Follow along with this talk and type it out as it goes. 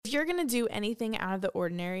If you're going to do anything out of the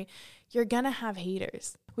ordinary, you're going to have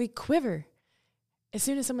haters. We quiver as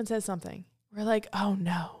soon as someone says something. We're like, oh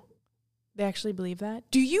no, they actually believe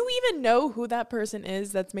that? Do you even know who that person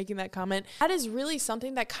is that's making that comment? That is really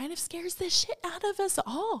something that kind of scares the shit out of us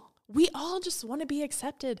all. We all just want to be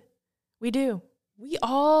accepted. We do. We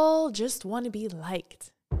all just want to be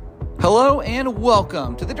liked. Hello and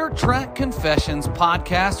welcome to the Dirt Track Confessions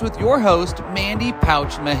podcast with your host, Mandee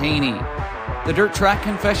Pouch Mahaney. The Dirt Track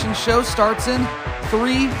Confessions show starts in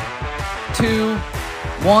 3, 2,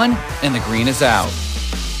 1, and the green is out.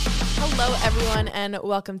 Hello, everyone, and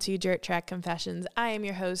welcome to Dirt Track Confessions. I am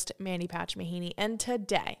your host, Mandee Pouch Mahaney, and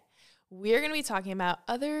today we're going to be talking about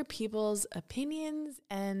other people's opinions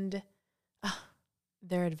and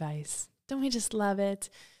their advice. Don't we just love it?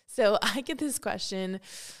 So I get this question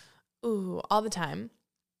all the time.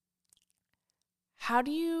 How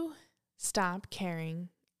do you stop caring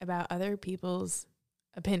about other people's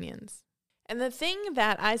opinions? And the thing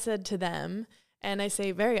that I said to them, and I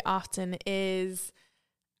say very often, is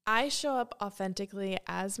I show up authentically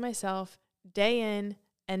as myself day in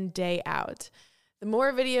and day out. The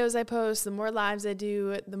more videos I post, the more lives I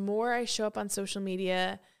do, the more I show up on social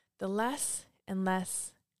media, the less and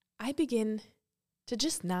less I begin to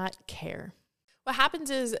just not care. What happens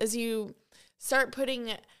is as you start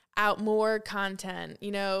putting out more content,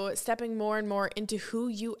 stepping more and more into who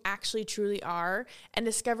you actually truly are and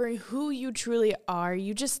discovering who you truly are,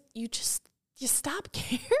 you stop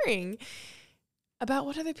caring about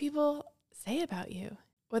what other people say about you,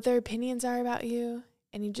 what their opinions are about you,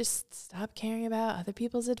 and you just stop caring about other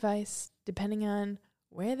people's advice depending on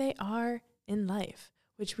where they are in life,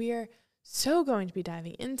 which we are so going to be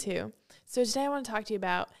diving into. So today I want to talk to you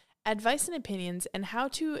about advice and opinions and how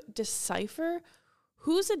to decipher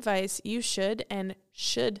whose advice you should and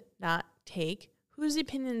should not take, whose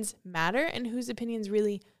opinions matter and whose opinions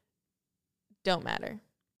really don't matter.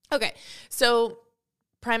 Okay, so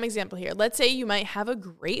prime example here. Let's say you might have a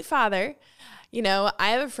great father. I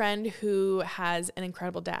have a friend who has an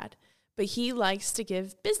incredible dad, but he likes to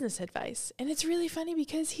give business advice. And it's really funny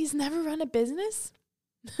because he's never run a business.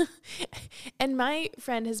 And my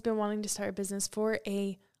friend has been wanting to start a business for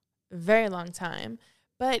a very long time,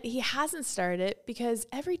 but he hasn't started it because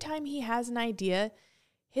every time he has an idea,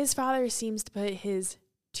 his father seems to put his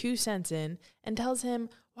 2 cents in and tells him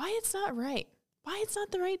why it's not right, why it's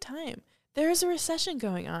not the right time. There is a recession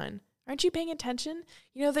going on. Aren't you paying attention?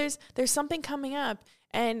 There's something coming up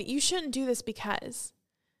and you shouldn't do this because.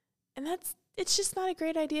 And it's just not a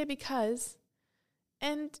great idea because.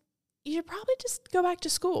 And you should probably just go back to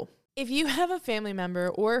school. If you have a family member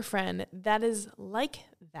or a friend that is like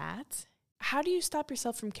that, how do you stop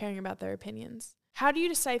yourself from caring about their opinions? How do you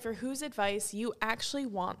decipher whose advice you actually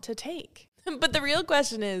want to take? But the real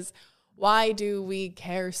question is, why do we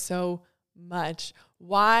care so much?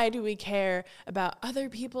 Why do we care about other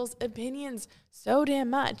people's opinions so damn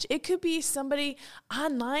much? It could be somebody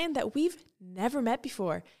online that we've never met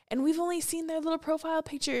before, and we've only seen their little profile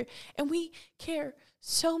picture, and we care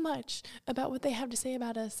so much about what they have to say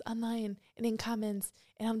about us online and in comments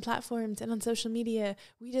and on platforms and on social media.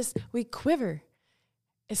 We quiver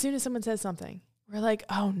as soon as someone says something. We're like,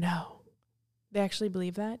 oh no, they actually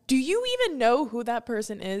believe that? Do you even know who that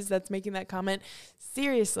person is that's making that comment?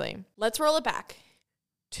 Seriously, let's roll it back.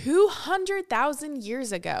 200,000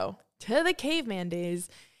 years ago to the caveman days,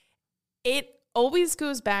 it always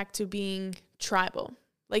goes back to being tribal,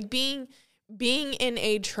 like being in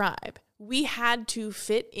a tribe. We had to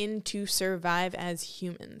fit in to survive as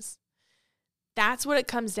humans. That's what it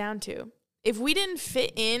comes down to. If we didn't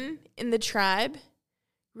fit in the tribe,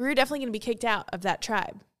 we were definitely going to be kicked out of that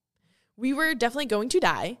tribe. We were definitely going to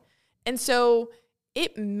die. And so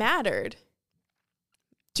it mattered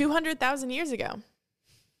 200,000 years ago.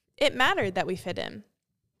 It mattered that we fit in.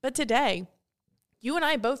 But today, you and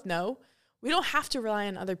I both know we don't have to rely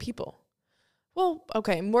on other people. Well,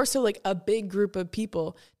 okay, more so like a big group of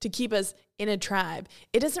people to keep us in a tribe.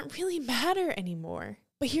 It doesn't really matter anymore.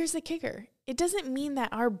 But here's the kicker. It doesn't mean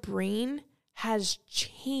that our brain has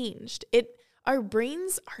changed. Our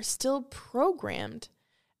brains are still programmed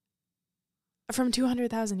from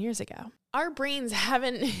 200,000 years ago. Our brains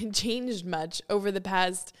haven't changed much over the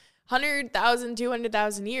past 100,000,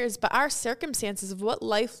 200,000 years, but our circumstances of what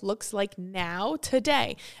life looks like now,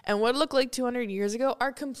 today, and what it looked like 200 years ago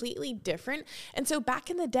are completely different. And so back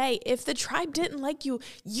in the day, if the tribe didn't like you,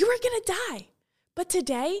 you were going to die. But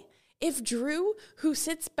today, if Drew, who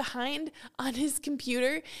sits behind on his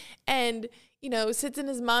computer and, sits in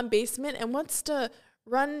his mom's basement and wants to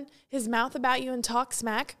run his mouth about you and talk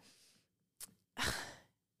smack,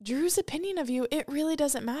 Drew's opinion of you, it really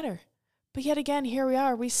doesn't matter. But yet again, here we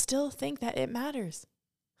are. We still think that it matters.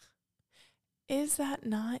 Is that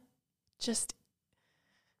not just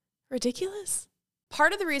ridiculous?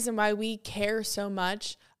 Part of the reason why we care so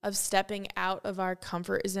much of stepping out of our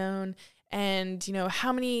comfort zone and,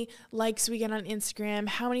 how many likes we get on Instagram,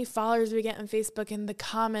 how many followers we get on Facebook, and the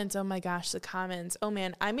comments, oh my gosh, the comments. Oh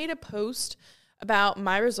man, I made a post about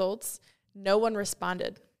my results. No one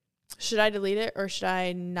responded. Should I delete it or should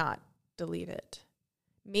I not delete it?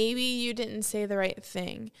 Maybe you didn't say the right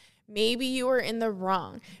thing. Maybe you were in the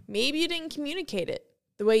wrong. Maybe you didn't communicate it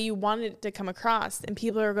the way you wanted it to come across. And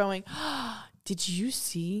people are going, oh, did you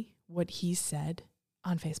see what he said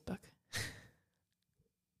on Facebook?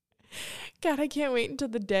 God, I can't wait until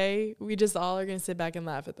the day we just all are going to sit back and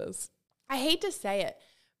laugh at this. I hate to say it,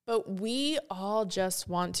 but we all just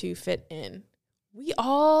want to fit in. We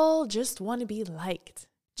all just want to be liked.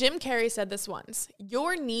 Jim Carrey said this once,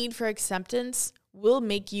 your need for acceptance will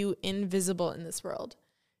make you invisible in this world.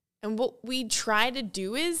 And what we try to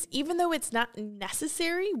do is, even though it's not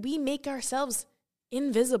necessary, we make ourselves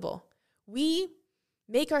invisible. We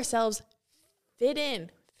make ourselves fit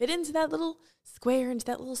into that little square, into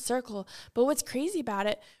that little circle. But what's crazy about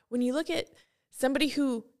it, when you look at somebody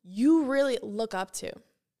who you really look up to,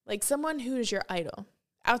 like someone who is your idol,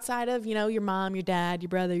 outside of, your mom, your dad, your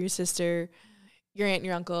brother, your sister, your aunt,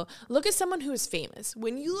 your uncle, look at someone who is famous.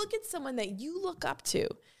 When you look at someone that you look up to,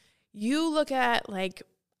 you look at like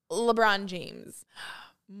LeBron James,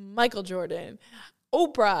 Michael Jordan,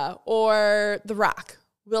 Oprah, or The Rock,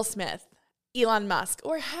 Will Smith, Elon Musk,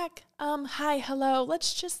 or heck, hello,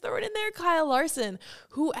 let's just throw it in there, Kyle Larson,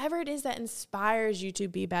 whoever it is that inspires you to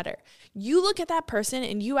be better. You look at that person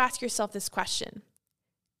and you ask yourself this question: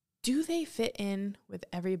 do they fit in with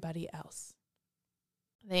everybody else?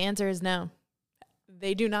 The answer is no.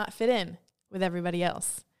 They do not fit in with everybody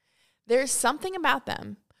else. There's something about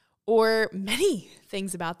them, or many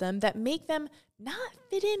things about them, that make them not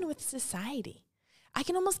fit in with society. I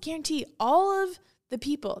can almost guarantee all of the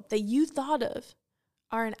people that you thought of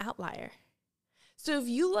are an outlier. So if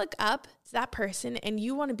you look up to that person and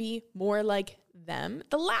you want to be more like them,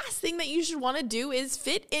 the last thing that you should want to do is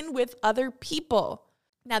fit in with other people.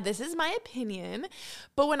 Now, this is my opinion,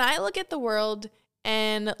 but when I look at the world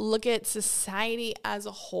and look at society as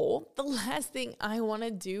a whole, the last thing I want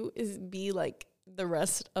to do is be like the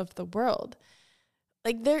rest of the world.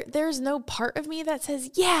 Like there's no part of me that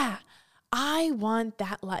says, yeah, I want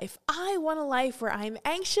that life. I want a life where I'm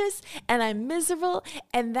anxious and I'm miserable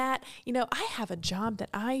and that, I have a job that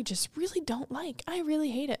I just really don't like. I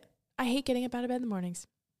really hate it. I hate getting up out of bed in the mornings.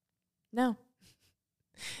 No.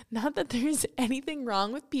 Not that there's anything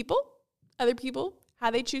wrong with other people, how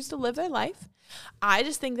they choose to live their life. I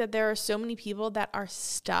just think that there are so many people that are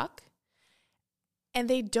stuck and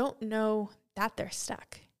they don't know that they're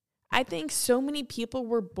stuck. I think so many people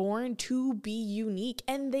were born to be unique,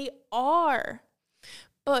 and they are.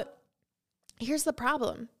 But here's the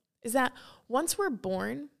problem, is that once we're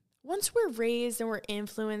born, once we're raised and we're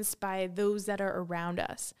influenced by those that are around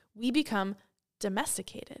us, we become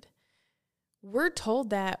domesticated. We're told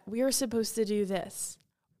that we are supposed to do this.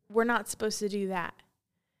 We're not supposed to do that.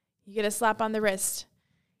 You get a slap on the wrist.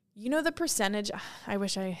 You know the percentage, I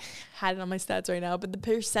wish I had it on my stats right now, but the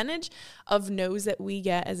percentage of no's that we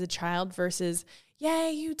get as a child versus,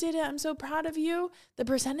 yay, you did it, I'm so proud of you. The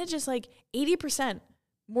percentage is like 80%,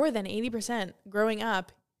 more than 80% growing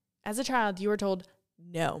up. As a child, you were told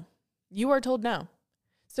no. You are told no.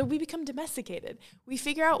 So we become domesticated. We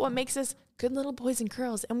figure out what makes us good little boys and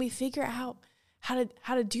girls, and we figure out how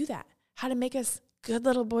to do that, how to make us good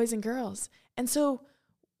little boys and girls. And so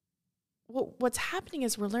what's happening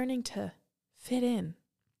is we're learning to fit in.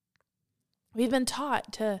 We've been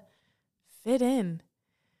taught to fit in.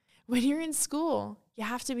 When you're in school, you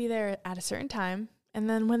have to be there at a certain time, and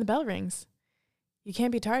then when the bell rings, you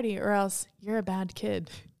can't be tardy or else you're a bad kid.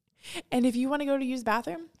 And if you want to go to use the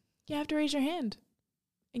bathroom, you have to raise your hand.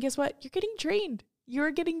 And guess what? You're getting trained.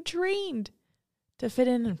 You're getting trained to fit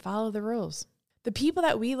in and follow the rules. The people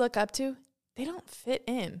that we look up to, they don't fit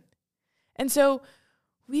in. And so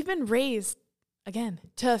we've been raised, again,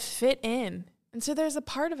 to fit in. And so there's a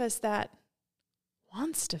part of us that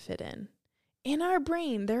wants to fit in. In our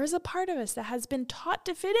brain, there is a part of us that has been taught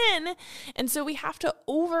to fit in. And so we have to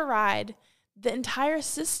override the entire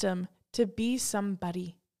system to be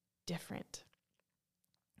somebody different.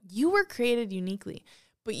 You were created uniquely,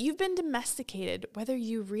 but you've been domesticated, whether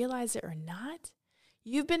you realize it or not.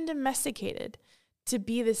 You've been domesticated to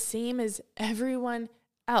be the same as everyone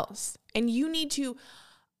else. And you need to,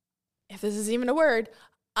 if this is even a word,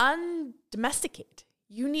 undomesticate.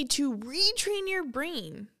 You need to retrain your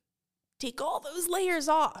brain, take all those layers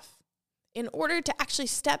off, in order to actually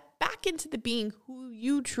step back into the being who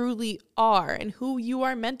you truly are and who you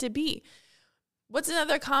are meant to be. What's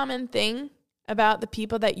another common thing about the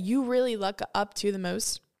people that you really look up to the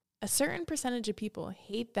most? A certain percentage of people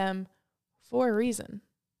hate them for a reason.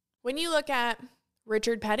 When you look at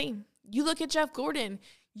Richard Petty, you look at Jeff Gordon,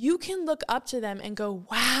 you can look up to them and go,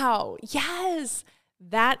 wow, yes,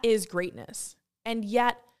 that is greatness. And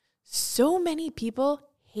yet, so many people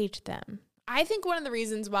hate them. I think one of the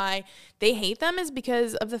reasons why they hate them is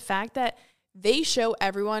because of the fact that they show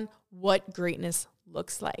everyone what greatness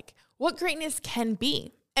looks like, what greatness can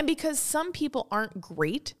be. And because some people aren't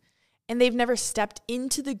great and they've never stepped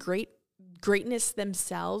into the greatness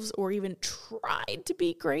themselves or even tried to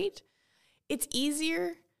be great, it's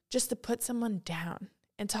easier just to put someone down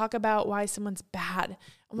and talk about why someone's bad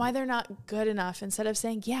and why they're not good enough instead of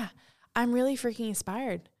saying, yeah, I'm really freaking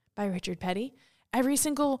inspired by Richard Petty. Every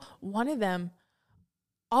single one of them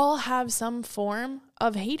all have some form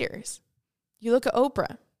of haters. You look at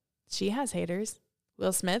Oprah, she has haters.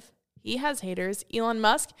 Will Smith, he has haters. Elon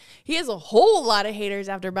Musk, he has a whole lot of haters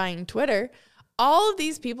after buying Twitter. All of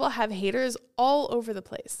these people have haters all over the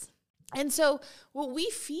place. And so what we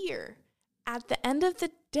fear at the end of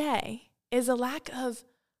the day is a lack of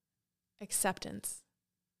acceptance.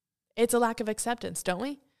 It's a lack of acceptance, don't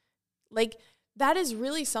we? Like, that is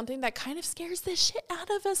really something that kind of scares the shit out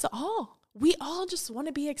of us all. We all just want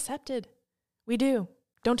to be accepted. We do.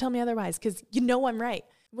 Don't tell me otherwise, because you know I'm right.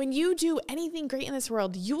 When you do anything great in this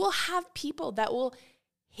world, you will have people that will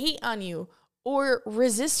hate on you or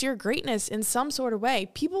resist your greatness in some sort of way.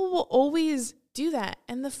 People will always do that.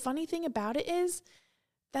 And the funny thing about it is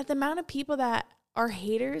that the amount of people that are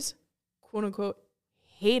haters, quote unquote,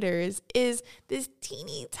 haters, is this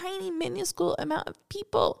teeny tiny minuscule amount of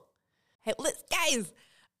people. Hey, listen, guys,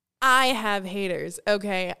 I have haters,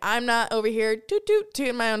 okay? I'm not over here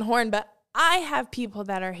tooting my own horn, but I have people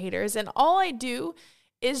that are haters, and all I do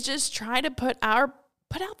is just try to put out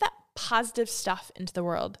that positive stuff into the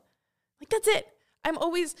world. Like, that's it. I'm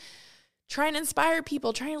always trying to inspire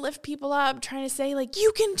people, trying to lift people up, trying to say, like,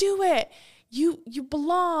 you can do it. You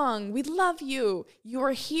belong. We love you. You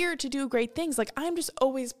are here to do great things. Like, I'm just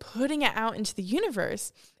always putting it out into the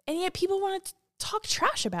universe, and yet people want to talk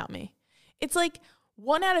trash about me. It's like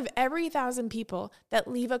 1 out of every 1,000 people that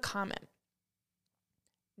leave a comment,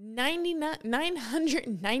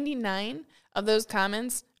 999 of those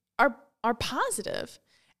comments are positive,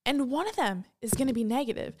 and one of them is going to be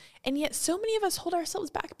negative. And yet so many of us hold ourselves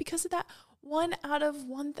back because of that 1 out of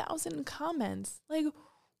 1,000 comments. Like,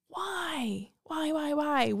 why?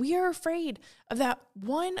 We are afraid of that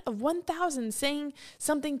 1 of 1,000 saying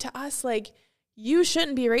something to us like, you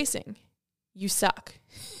shouldn't be racing. You suck.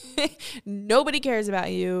 Nobody cares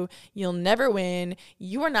about you. You'll never win.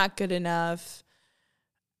 You are not good enough.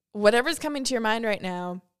 Whatever's coming to your mind right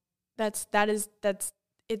now, it's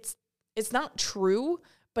not true,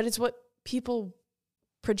 but it's what people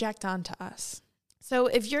project onto us. So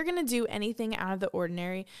if you're going to do anything out of the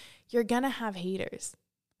ordinary, you're going to have haters.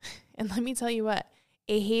 And let me tell you what,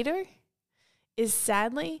 a hater is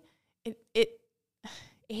sadly, a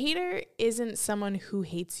hater isn't someone who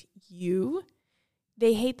hates you.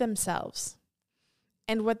 They hate themselves.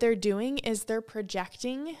 And what they're doing is they're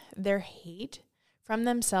projecting their hate from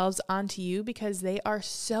themselves onto you because they are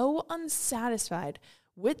so unsatisfied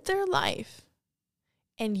with their life.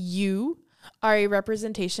 And you are a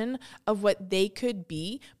representation of what they could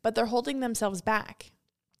be, but they're holding themselves back.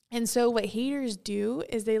 And so what haters do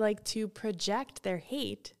is they like to project their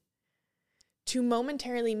hate to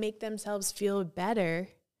momentarily make themselves feel better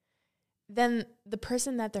than the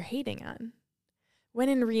person that they're hating on. When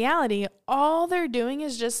in reality, all they're doing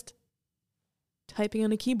is just typing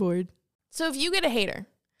on a keyboard. So if you get a hater,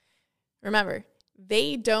 remember,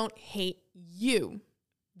 they don't hate you.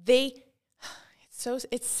 It's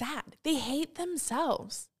sad. They hate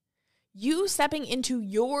themselves. You stepping into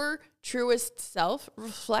your truest self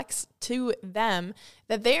reflects to them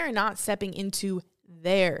that they are not stepping into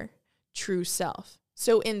their true self.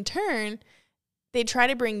 So in turn, they try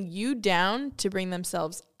to bring you down to bring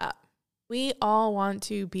themselves up. We all want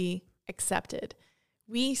to be accepted.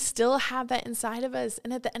 We still have that inside of us.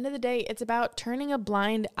 And at the end of the day, it's about turning a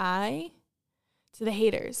blind eye to the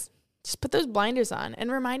haters. Just put those blinders on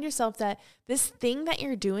and remind yourself that this thing that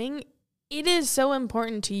you're doing, it is so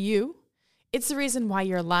important to you. It's the reason why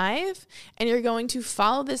you're alive, and you're going to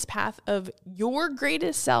follow this path of your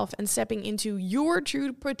greatest self and stepping into your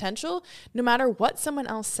true potential, no matter what someone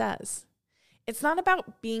else says. It's not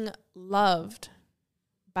about being loved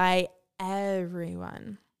by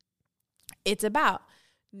everyone. It's about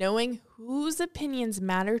knowing whose opinions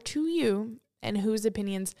matter to you and whose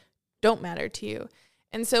opinions don't matter to you.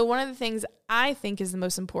 And so one of the things I think is the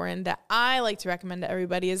most important that I like to recommend to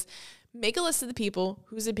everybody is make a list of the people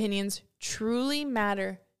whose opinions truly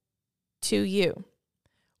matter to you.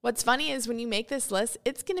 What's funny is when you make this list,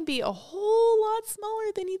 it's going to be a whole lot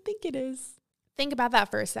smaller than you think it is. Think about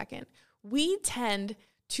that for a second. We tend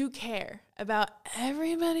to care about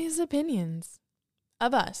everybody's opinions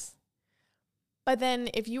of us. But then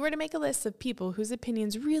if you were to make a list of people whose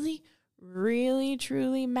opinions really, really,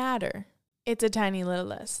 truly matter, it's a tiny little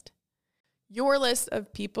list. Your list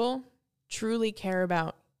of people truly care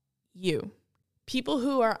about you. People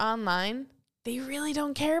who are online, they really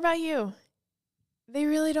don't care about you. They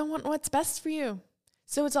really don't want what's best for you.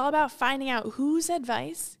 So it's all about finding out whose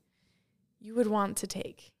advice you would want to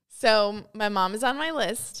take. So my mom is on my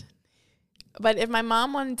list, but if my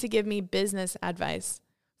mom wanted to give me business advice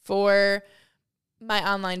for my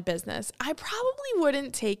online business, I probably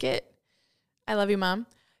wouldn't take it. I love you, Mom.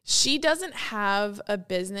 She doesn't have a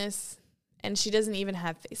business and she doesn't even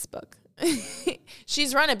have Facebook.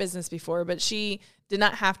 She's run a business before, but she did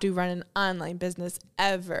not have to run an online business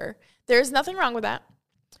ever. There's nothing wrong with that.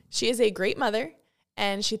 She is a great mother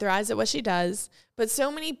and she thrives at what she does. But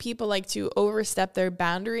so many people like to overstep their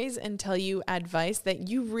boundaries and tell you advice that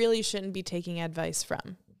you really shouldn't be taking advice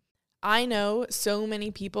from. I know so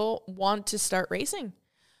many people want to start racing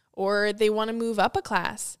or they want to move up a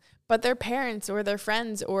class, but their parents or their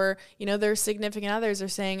friends or, their significant others are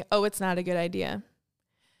saying, oh, it's not a good idea.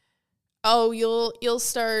 Oh, you'll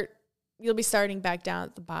be starting back down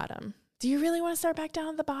at the bottom. Do you really want to start back down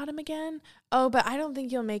at the bottom again? Oh, but I don't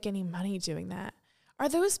think you'll make any money doing that. Are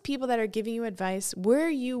those people that are giving you advice where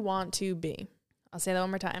you want to be? I'll say that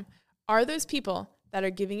one more time. Are those people that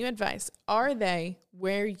are giving you advice, are they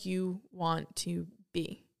where you want to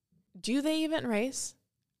be? Do they even race?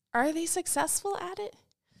 Are they successful at it?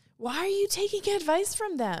 Why are you taking advice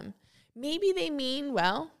from them? Maybe they mean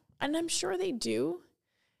well, and I'm sure they do.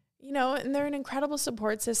 And they're an incredible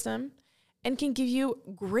support system and can give you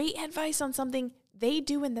great advice on something they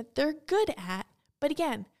do and that they're good at. But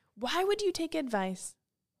again, why would you take advice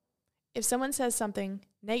if someone says something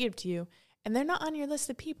negative to you and they're not on your list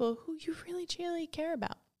of people who you really, truly care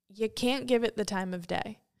about? You can't give it the time of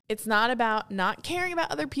day. It's not about not caring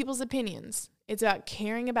about other people's opinions. It's about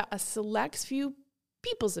caring about a select few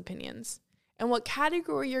people's opinions and what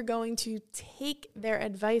category you're going to take their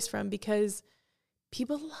advice from, because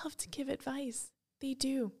people love to give advice. They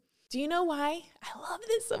do. Do you know why? I love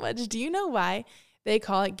this so much. Do you know why they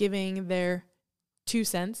call it giving their 2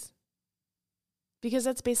 cents? Because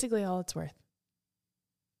that's basically all it's worth.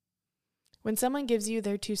 When someone gives you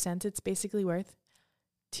their 2 cents, it's basically worth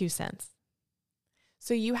 2 cents.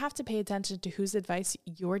 So you have to pay attention to whose advice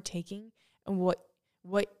you're taking and what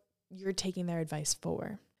you're taking their advice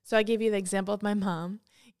for. So I gave you the example of my mom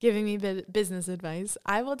giving me business advice.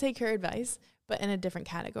 I will take her advice, but in a different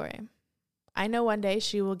category. I know one day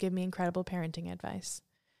she will give me incredible parenting advice.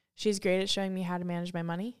 She's great at showing me how to manage my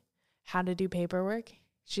money, how to do paperwork.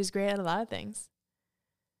 She's great at a lot of things.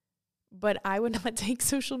 But I would not take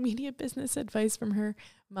social media business advice from her.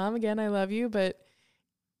 Mom, again, I love you, but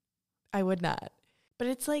I would not. But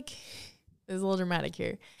it's like, it's a little dramatic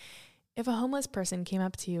here. If a homeless person came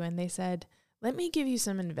up to you and they said, let me give you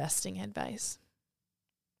some investing advice,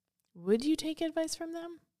 would you take advice from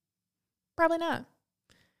them? Probably not.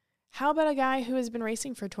 How about a guy who has been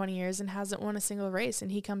racing for 20 years and hasn't won a single race,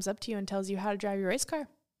 and he comes up to you and tells you how to drive your race car?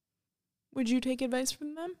 Would you take advice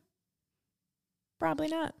from them? Probably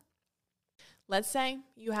not. Let's say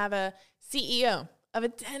you have a CEO of a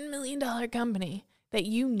 $10 million company that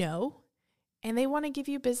you know, and they want to give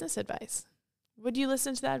you business advice. Would you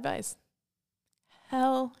listen to that advice?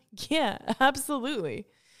 Hell yeah, absolutely.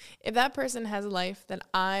 If that person has a life that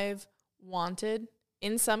I've wanted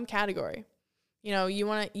in some category, you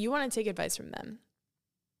want to take advice from them.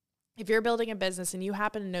 If you're building a business and you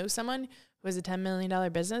happen to know someone who has a $10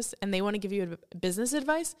 million business and they want to give you business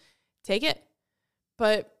advice, take it.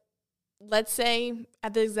 But let's say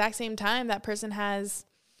at the exact same time that person has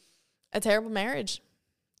a terrible marriage.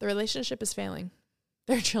 The relationship is failing.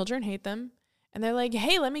 Their children hate them. And they're like,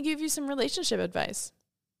 hey, let me give you some relationship advice.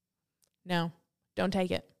 No, don't take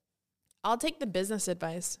it. I'll take the business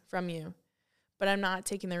advice from you, but I'm not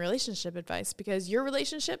taking the relationship advice because your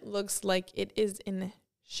relationship looks like it is in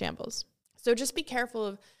shambles. So just be careful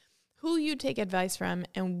of who you take advice from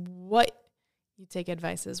and what you take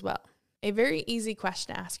advice as well. A very easy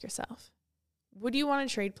question to ask yourself. Would you want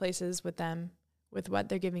to trade places with them with what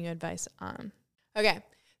they're giving you advice on? Okay,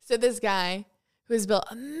 so this guy who has built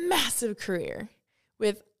a massive career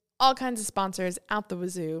with all kinds of sponsors out the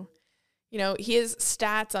wazoo, You know, he has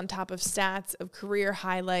stats on top of stats of career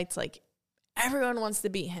highlights. Like, everyone wants to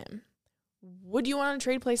beat him. Would you want to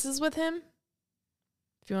trade places with him?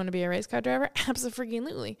 If you want to be a race car driver,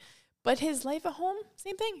 absolutely. But his life at home,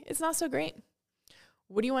 same thing. It's not so great.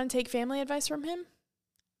 Would you want to take family advice from him?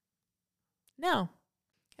 No.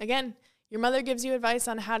 Again, your mother gives you advice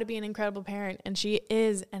on how to be an incredible parent, and she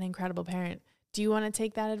is an incredible parent. Do you want to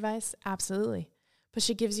take that advice? Absolutely. But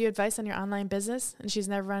she gives you advice on your online business, and she's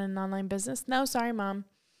never run an online business? No, sorry, Mom.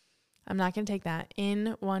 I'm not going to take that.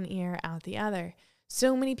 In one ear, out the other.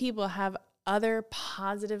 So many people have other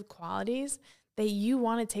positive qualities that you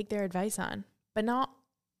want to take their advice on, but not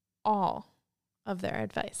all of their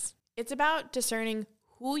advice. It's about discerning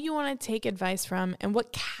who you want to take advice from and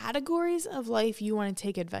what categories of life you want to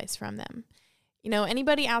take advice from them. You know,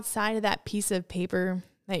 anybody outside of that piece of paper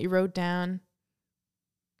that you wrote down,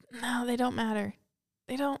 no, they don't matter.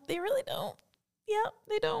 They really don't. Yeah,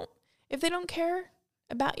 they don't. If they don't care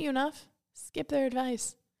about you enough, skip their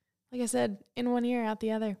advice. Like I said, in one ear, out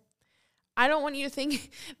the other. I don't want you to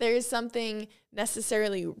think there is something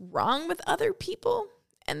necessarily wrong with other people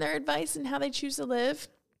and their advice and how they choose to live.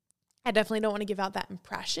 I definitely don't want to give out that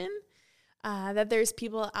impression that there's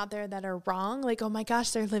people out there that are wrong. Like, oh my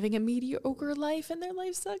gosh, they're living a mediocre life and their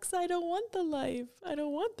life sucks. I don't want the life. I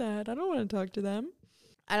don't want that. I don't want to talk to them.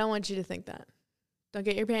 I don't want you to think that. Don't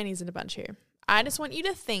get your panties in a bunch here. I just want you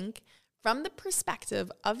to think from the perspective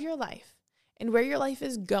of your life and where your life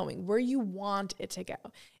is going, where you want it to go.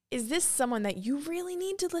 Is this someone that you really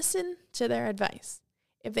need to listen to their advice?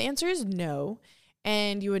 If the answer is no,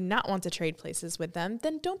 and you would not want to trade places with them,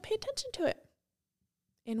 then don't pay attention to it.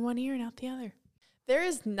 In one ear and out the other. There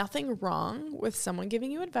is nothing wrong with someone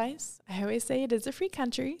giving you advice. I always say it is a free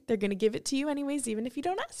country. They're going to give it to you anyways, even if you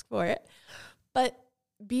don't ask for it. But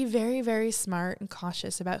be very, very smart and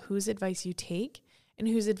cautious about whose advice you take and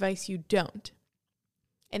whose advice you don't.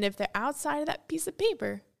 And if they're outside of that piece of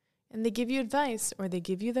paper and they give you advice or they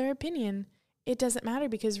give you their opinion, it doesn't matter,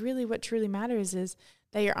 because really what truly matters is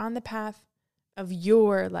that you're on the path of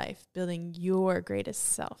your life, building your greatest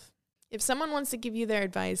self. If someone wants to give you their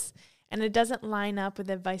advice and it doesn't line up with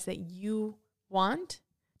the advice that you want,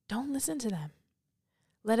 don't listen to them.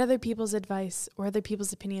 Let other people's advice or other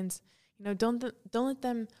people's opinions, don't let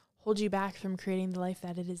them hold you back from creating the life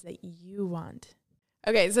that it is that you want.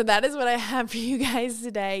 Okay, so that is what I have for you guys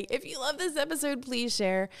today. If you love this episode, please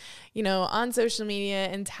share, on social media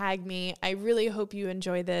and tag me. I really hope you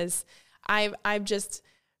enjoy this. I've just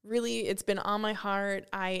really, it's been on my heart.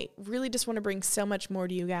 I really just want to bring so much more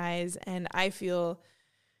to you guys. And I feel,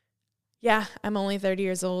 I'm only 30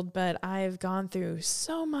 years old, but I've gone through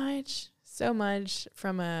so much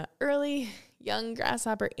from a early young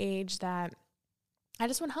grasshopper age that I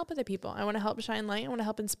just want to help other people. I want to help shine light. I want to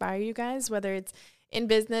help inspire you guys, whether it's in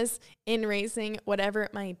business, in racing, whatever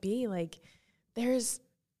it might be. Like, there's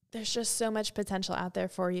just so much potential out there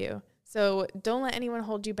for you. So don't let anyone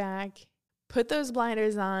hold you back. Put those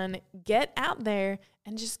blinders on, get out there,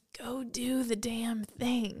 and just go do the damn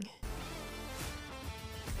thing.